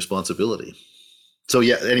doesn't bring responsibility. So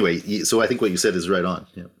yeah. Anyway, so I think what you said is right on.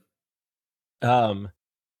 Yeah. Um,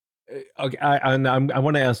 okay, I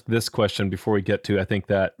want to ask this question before we get to, I think,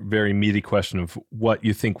 that very meaty question of what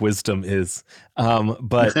you think wisdom is.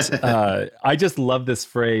 But I just love this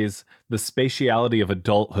phrase, the spatiality of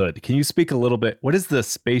adulthood. Can you speak a little bit? What is the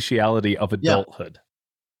spatiality of Yeah. adulthood?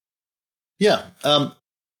 Yeah. Let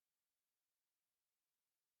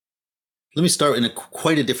me start in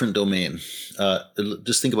quite a different domain.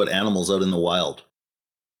 Just think about animals out in the wild.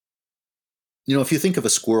 If you think of a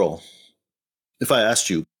squirrel, if I asked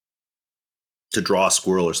you to draw a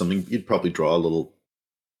squirrel or something, you'd probably draw a little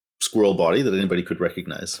squirrel body that anybody could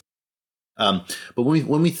recognize. But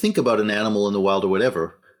when we think about an animal in the wild or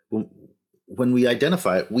whatever, when we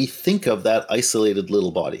identify it, we think of that isolated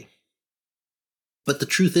little body. But the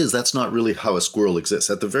truth is, that's not really how a squirrel exists.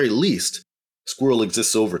 At the very least, squirrel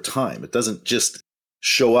exists over time. It doesn't just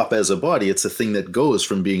show up as a body. It's a thing that goes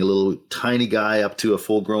from being a little tiny guy up to a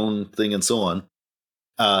full-grown thing, and so on.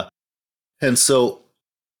 And so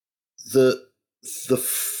the the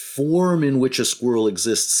form in which a squirrel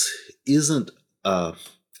exists isn't a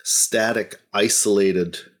static,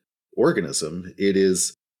 isolated organism. It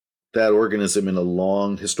is that organism in a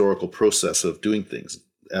long historical process of doing things.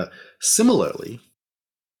 Similarly,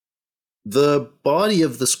 the body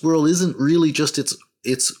of the squirrel isn't really just its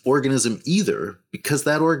its organism either, because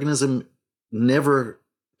that organism never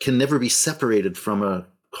can never be separated from a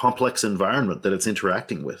complex environment that it's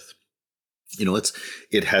interacting with.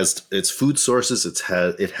 It has its food sources, it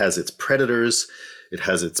has its predators, it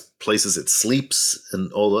has its places it sleeps,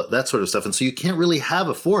 and all that sort of stuff. And so you can't really have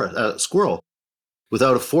a squirrel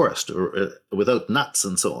without a forest, or without nuts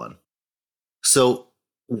and so on. So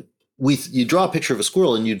you draw a picture of a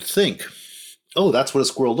squirrel and you'd think, oh, that's what a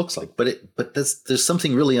squirrel looks like. But there's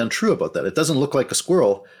something really untrue about that. It doesn't look like a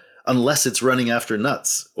squirrel unless it's running after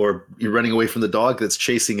nuts, or you're running away from the dog that's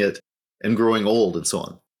chasing it and growing old and so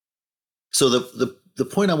on. So the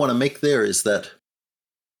point I want to make there is that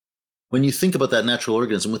when you think about that natural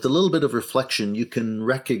organism, with a little bit of reflection, you can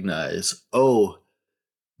recognize, oh,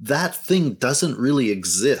 that thing doesn't really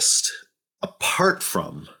exist apart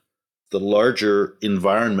from the larger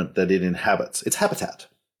environment that it inhabits. Its habitat.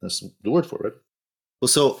 That's the word for it. Well,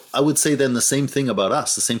 so I would say then the same thing about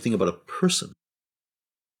us, the same thing about a person.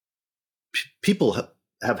 People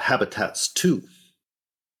have habitats too.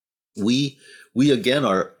 We again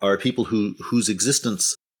are people whose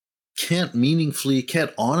existence can't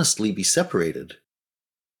honestly be separated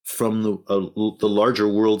from the larger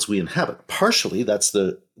worlds we inhabit. Partially, that's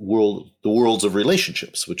the worlds of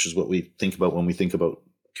relationships, which is what we think about when we think about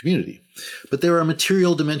community. But there are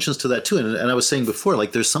material dimensions to that too. And I was saying before,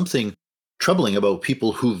 like, there's something troubling about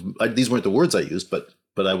people these weren't the words I used, but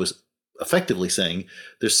I was effectively saying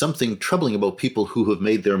there's something troubling about people who have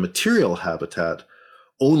made their material habitat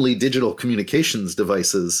only digital communications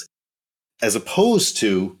devices, as opposed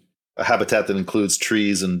to a habitat that includes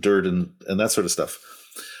trees and dirt and that sort of stuff.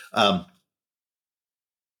 But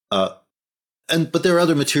there are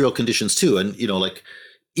other material conditions too. And, like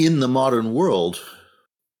in the modern world,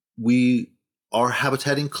 our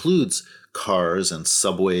habitat includes cars and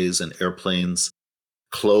subways and airplanes,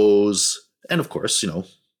 clothes, and of course,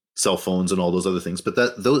 cell phones and all those other things. But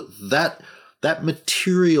that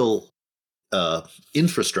material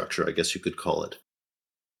infrastructure, I guess you could call it,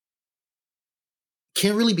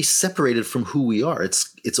 can't really be separated from who we are.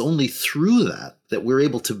 It's only through that we're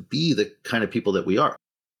able to be the kind of people that we are.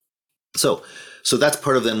 So that's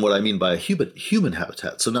part of then what I mean by a human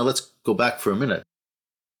habitat. So now let's go back for a minute.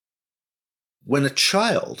 When a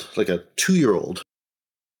child, like a 2-year-old,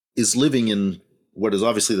 is living in what is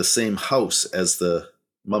obviously the same house as the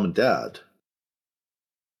mom and dad,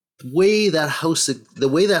 the way that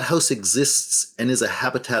house exists and is a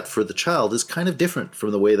habitat for the child is kind of different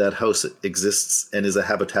from the way that house exists and is a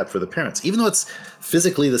habitat for the parents. Even though it's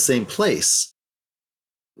physically the same place,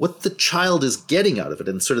 what the child is getting out of it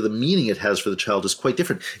and sort of the meaning it has for the child is quite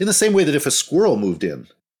different. In the same way that if a squirrel moved in,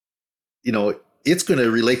 it's going to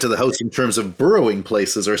relate to the house in terms of burrowing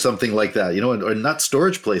places or something like that, or not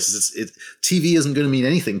storage places. TV isn't going to mean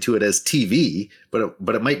anything to it as TV, but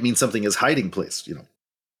it might mean something as hiding place,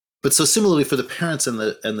 But so similarly for the parents and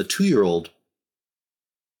the 2-year-old,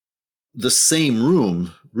 the same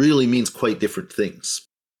room really means quite different things.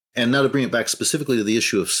 And now to bring it back specifically to the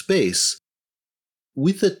issue of space,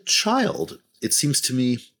 with a child, it seems to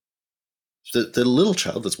me that the little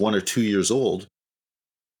child that's 1 or 2 years old,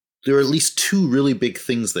 there are at least 2 really big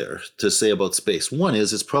things there to say about space. One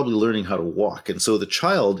is it's probably learning how to walk. And so the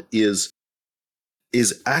child is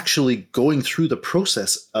actually going through the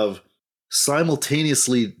process of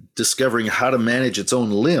simultaneously discovering how to manage its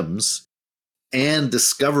own limbs and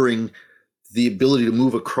discovering the ability to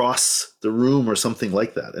move across the room or something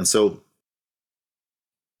like that. And so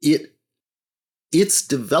its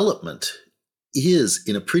development is,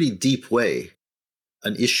 in a pretty deep way,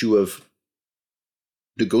 an issue of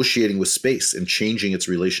negotiating with space and changing its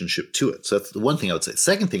relationship to it. So that's the one thing I would say.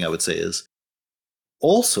 Second thing I would say is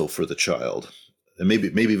also for the child, and maybe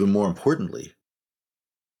even more importantly,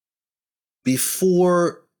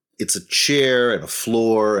 before it's a chair and a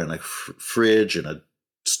floor and a fridge and a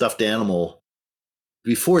stuffed animal,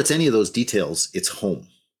 before it's any of those details, it's home.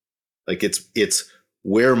 Like it's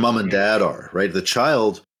where mom and dad are, right? The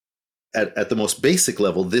child at the most basic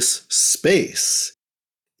level, this space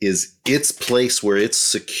is its place where it's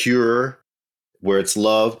secure, where it's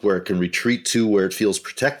loved, where it can retreat to, where it feels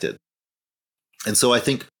protected. And so I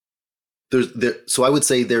think so I would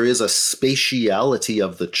say there is a spatiality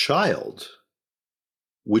of the child,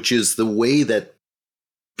 which is the way that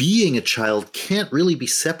being a child can't really be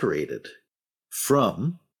separated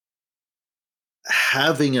from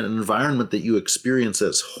having an environment that you experience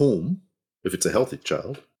as home, if it's a healthy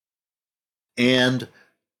child, and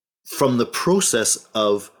from the process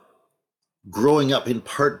of growing up in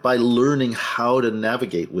part by learning how to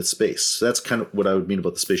navigate with space. So that's kind of what I would mean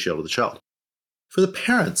about the spatiality of the child. For the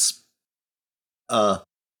parents,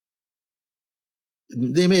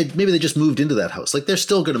 maybe they just moved into that house. Like they're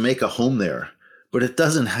still going to make a home there, but it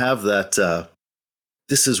doesn't have that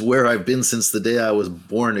this is where I've been since the day I was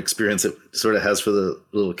born experience it sort of has for the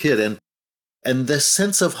little kid. And the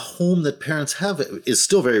sense of home that parents have is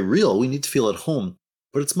still very real. We need to feel at home,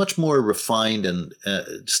 but it's much more refined and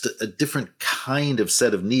just a different kind of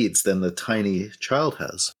set of needs than the tiny child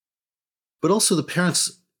has. But also the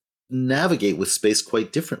parents navigate with space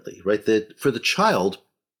quite differently, right? That for the child,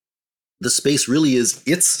 the space really is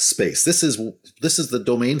its space. This is the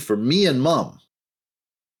domain for me and mom.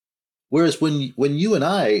 Whereas when you and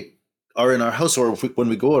I are in our house, or when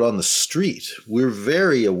we go out on the street, we're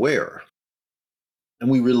very aware. And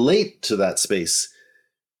we relate to that space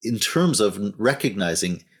in terms of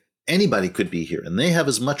recognizing anybody could be here and they have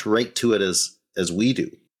as much right to it as we do.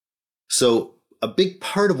 So a big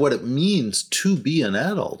part of what it means to be an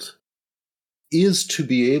adult is to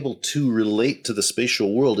be able to relate to the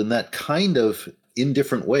spatial world in that kind of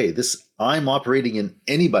indifferent way. I'm operating in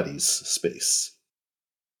anybody's space.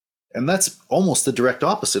 And that's almost the direct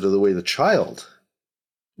opposite of the way the child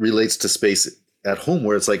relates to space at home,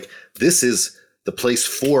 where it's like, this is the place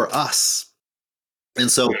for us. And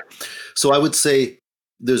so I would say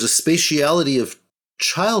there's a spatiality of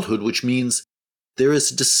childhood, which means there is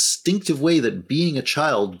a distinctive way that being a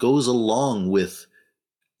child goes along with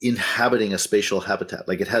inhabiting a spatial habitat.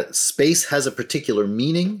 Like space has a particular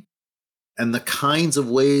meaning, and the kinds of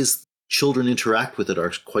ways children interact with it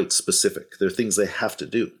are quite specific. They're things they have to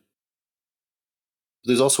do.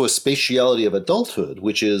 There's also a spatiality of adulthood,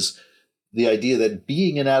 which is the idea that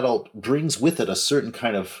being an adult brings with it a certain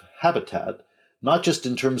kind of habitat, not just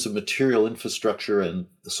in terms of material infrastructure and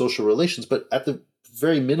social relations, but at the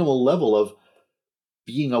very minimal level of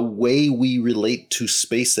being a way we relate to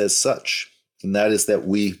space as such. And that is that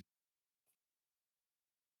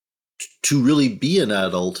to really be an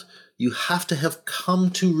adult, you have to have come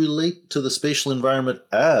to relate to the spatial environment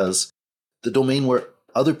as the domain where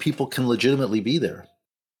other people can legitimately be there.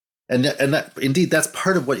 And that, indeed, that's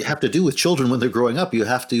part of what you have to do with children when they're growing up. You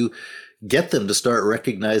have to get them to start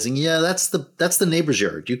recognizing, yeah, that's the neighbor's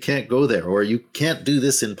yard. You can't go there, or you can't do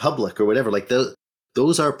this in public, or whatever. Like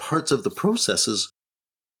those are parts of the processes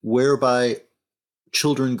whereby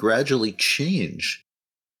children gradually change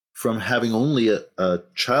from having only a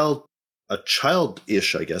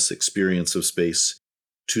childish, I guess, experience of space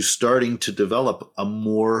to starting to develop a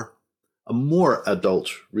more adult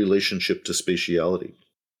relationship to spatiality.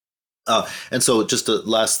 And so just a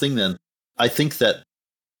last thing then, I think that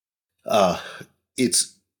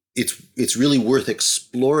it's really worth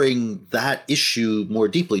exploring that issue more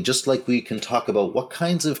deeply, just like we can talk about what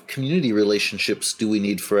kinds of community relationships do we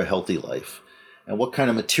need for a healthy life and what kind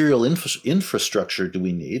of material infrastructure do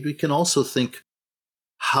we need. We can also think,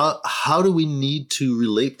 how do we need to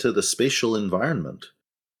relate to the spatial environment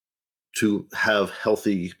to have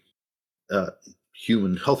healthy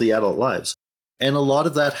healthy adult lives? And a lot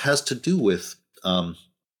of that has to do with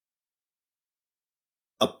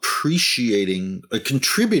appreciating,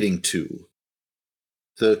 contributing to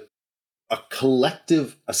a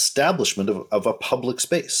collective establishment of a public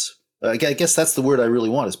space. I guess that's the word I really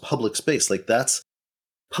want, is public space. Like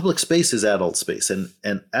public space is adult space,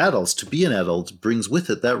 and adults, to be an adult, brings with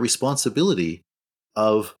it that responsibility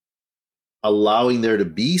of allowing there to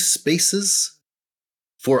be spaces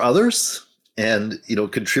for others, and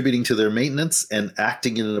contributing to their maintenance and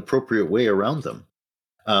acting in an appropriate way around them.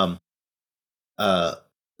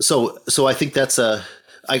 So I think that's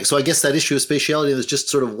I guess that issue of spatiality is just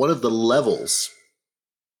sort of one of the levels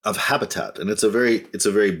of habitat, and it's a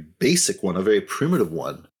very basic one, a very primitive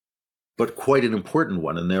one, but quite an important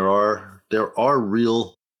one. And there are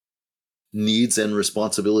real needs and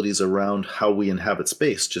responsibilities around how we inhabit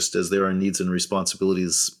space, just as there are needs and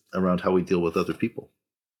responsibilities around how we deal with other people.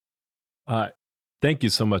 Thank you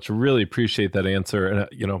so much. Really appreciate that answer. And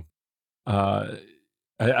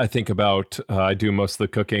I think about I do most of the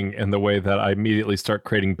cooking, and the way that I immediately start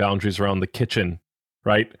creating boundaries around the kitchen,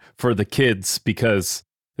 right, for the kids, because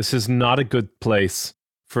this is not a good place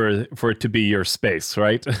for it to be your space,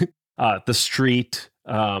 right? The street,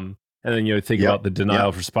 and then think about the denial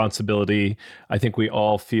of responsibility. I think we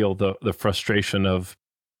all feel the frustration of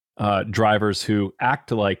drivers who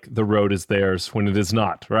act like the road is theirs when it is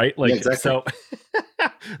not, right? Like, exactly. So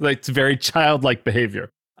like, it's very childlike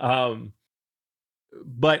behavior.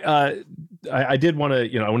 But I did want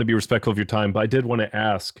to, I want to be respectful of your time, but I did want to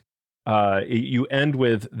ask, you end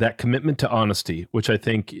with that commitment to honesty, which I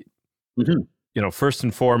think, first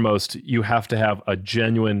and foremost, you have to have a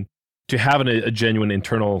genuine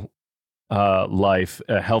internal life,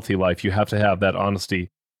 a healthy life. You have to have that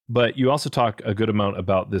honesty. But you also talk a good amount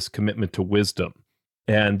about this commitment to wisdom.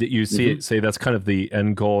 And you say that's kind of the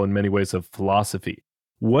end goal in many ways of philosophy.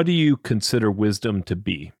 What do you consider wisdom to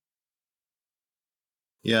be?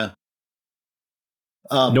 Yeah.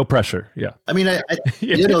 No pressure. Yeah. I mean,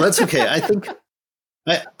 that's okay. I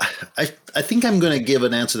think I'm going to give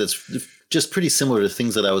an answer that's just pretty similar to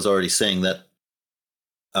things that I was already saying. That,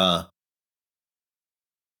 I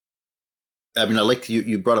mean, I like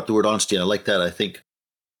you brought up the word honesty, and I like that. I think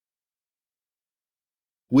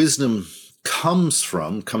wisdom comes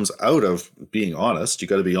out of being honest. You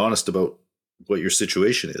got to be honest about what your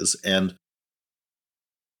situation is, and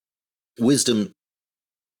wisdom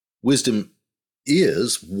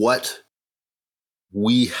is what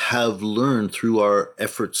we have learned through our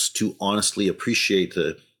efforts to honestly appreciate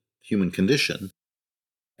the human condition.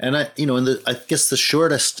 And I guess the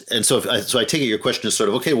shortest, and so I take it your question is sort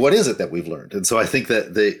of, okay, what is it that we've learned? And so I think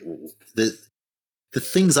that the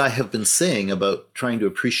things I have been saying about trying to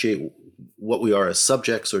appreciate what we are as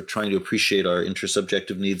subjects, or trying to appreciate our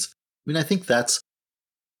intersubjective needs, I mean, I think that's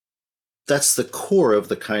the core of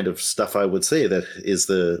the kind of stuff I would say that is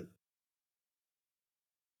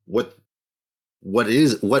what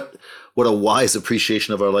a wise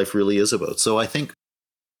appreciation of our life really is about. So I think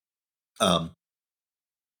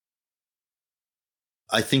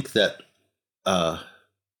that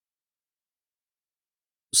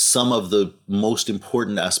some of the most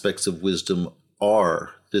important aspects of wisdom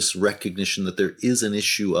are this recognition that there is an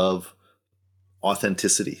issue of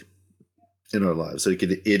authenticity in our lives. Like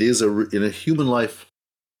it is in a human life,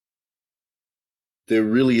 there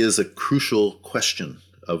really is a crucial question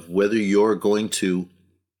of whether you're going to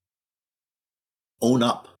own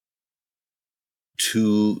up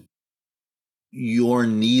to your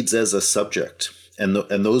needs as a subject. And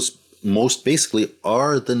those most basically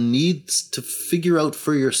are the needs to figure out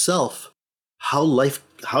for yourself how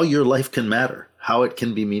your life can matter, how it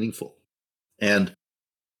can be meaningful. And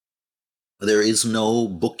there is no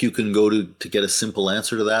book you can go to get a simple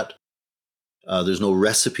answer to that. There's no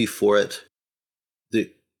recipe for it.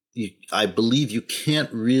 I believe you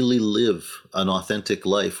can't really live an authentic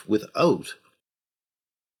life without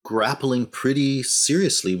grappling pretty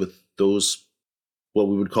seriously with those, what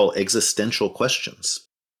we would call existential questions.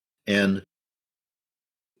 And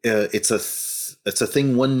it's a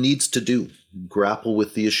thing one needs to do. Grapple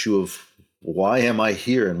with the issue of, why am I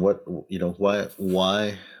here, and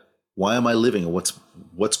why am I living, and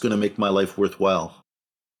what's going to make my life worthwhile?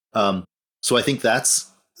 So I think that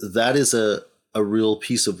is a real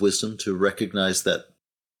piece of wisdom, to recognize that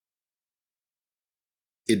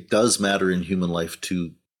it does matter in human life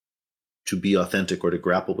to be authentic, or to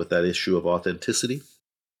grapple with that issue of authenticity.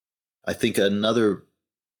 I think another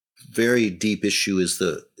very deep issue is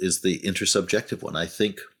the intersubjective one. I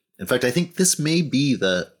think this may be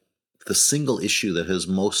the single issue that has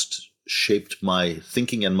most shaped my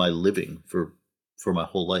thinking and my living for my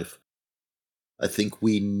whole life. I think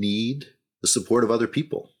we need the support of other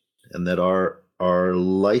people, and that our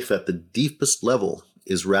life at the deepest level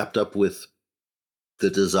is wrapped up with the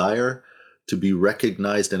desire to be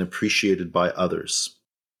recognized and appreciated by others.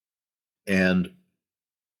 And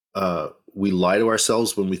we lie to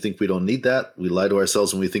ourselves when we think we don't need that. We lie to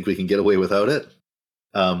ourselves when we think we can get away without it.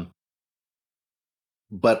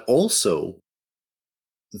 But also,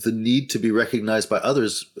 the need to be recognized by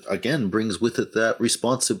others, again, brings with it that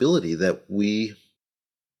responsibility that we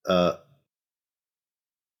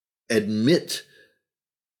admit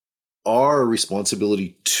our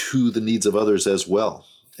responsibility to the needs of others as well.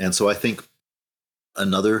 And so I think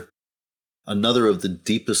another of the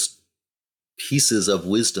deepest pieces of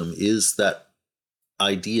wisdom is that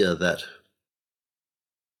idea that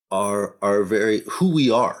our who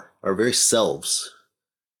we are, our very selves,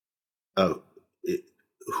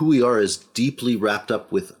 who we are is deeply wrapped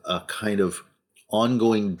up with a kind of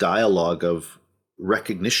ongoing dialogue of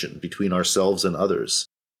recognition between ourselves and others.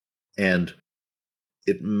 And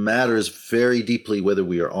it matters very deeply whether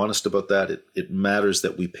we are honest about that. It matters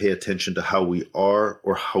that we pay attention to how we are,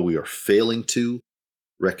 or how we are failing to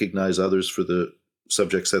recognize others for the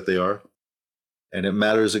subjects that they are. And it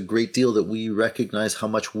matters a great deal that we recognize how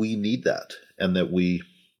much we need that, and that we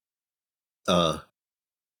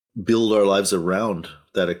build our lives around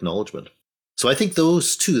that acknowledgement. So I think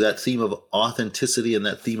those two, that theme of authenticity and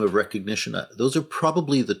that theme of recognition, those are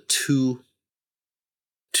probably the two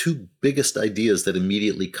biggest ideas that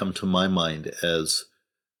immediately come to my mind as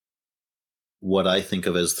what I think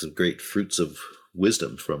of as the great fruits of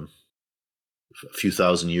wisdom from a few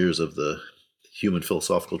thousand years of the human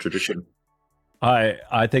philosophical tradition.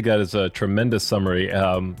 I think that is a tremendous summary.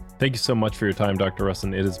 Thank you so much for your time, Dr.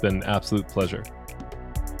 Russon. It has been an absolute pleasure.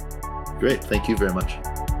 Great. Thank you very much.